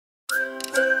Hello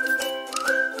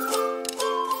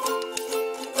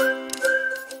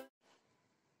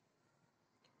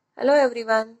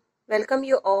everyone, welcome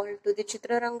you all to the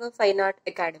ChitraRang Fine Art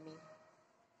Academy.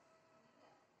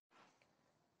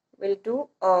 We'll do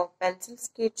a pencil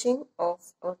sketching of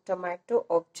a tomato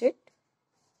object.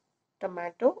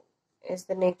 Tomato is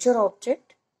the nature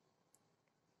object.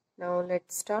 Now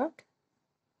let's start.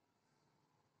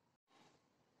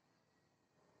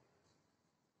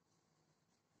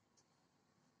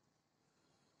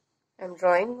 I'm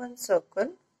drawing one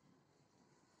circle.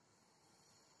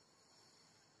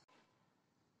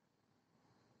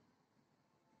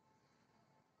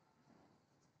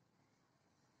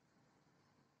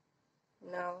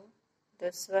 Now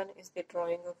this one is the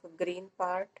drawing of a green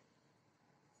part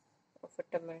of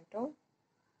a tomato.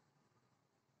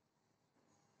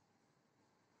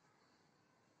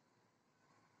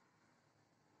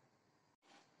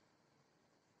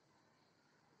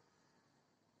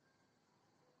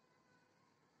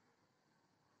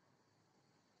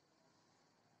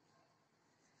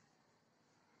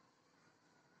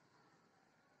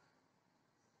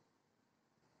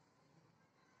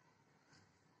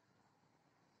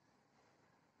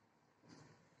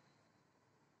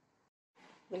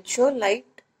 We'll show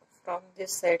light from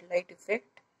this side, light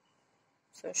effect.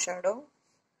 So shadow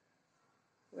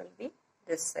will be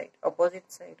this side, opposite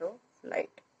side of light.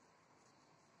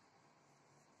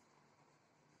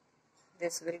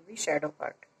 This will be shadow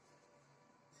part.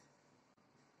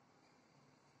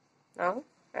 Now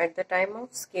at the time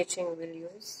of sketching we'll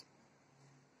use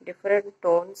different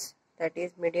tones, that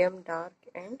is medium, dark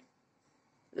and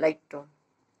light tone.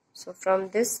 So from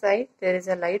this side there is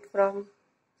a light from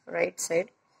right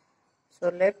side. So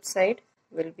left side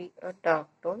will be a dark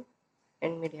tone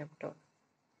and medium tone.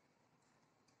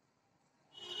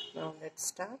 Now let's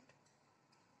start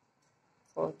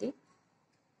for the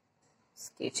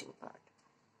sketching part.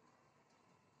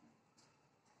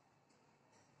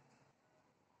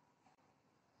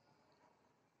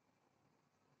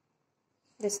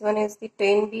 This one is the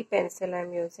 10B pencil I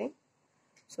am using.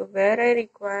 So where I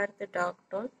require the dark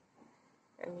tone,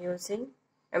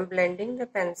 I'm blending the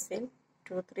pencil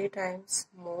 2-3 times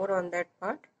more on that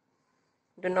part.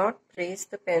 Do not press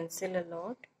the pencil a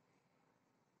lot.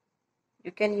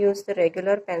 You can use the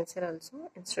regular pencil also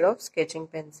instead of sketching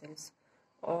pencils.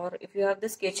 Or if you have the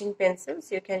sketching pencils,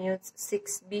 you can use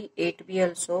 6B, 8B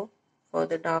also for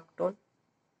the dark tone.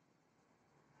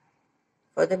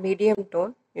 For the medium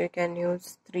tone, you can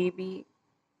use 3B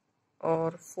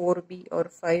or 4B or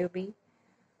 5B,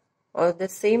 or the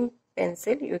same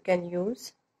pencil you can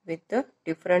use with the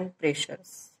different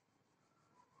pressures.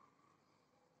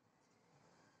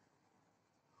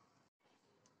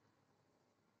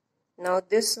 Now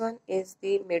this one is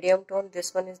the medium tone,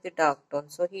 this one is the dark tone.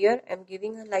 So here I am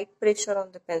giving a light pressure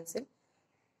on the pencil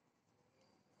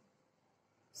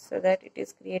so that it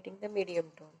is creating the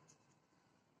medium tone.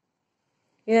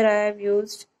 Here I have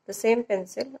used the same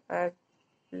pencil. I have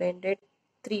blended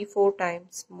 3-4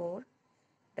 times more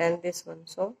than this one.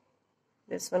 So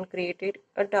this one created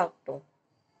a dark tone.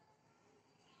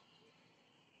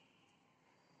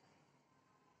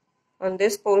 On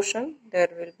this portion there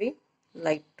will be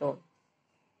light tone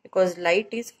because light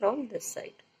is from this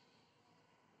side.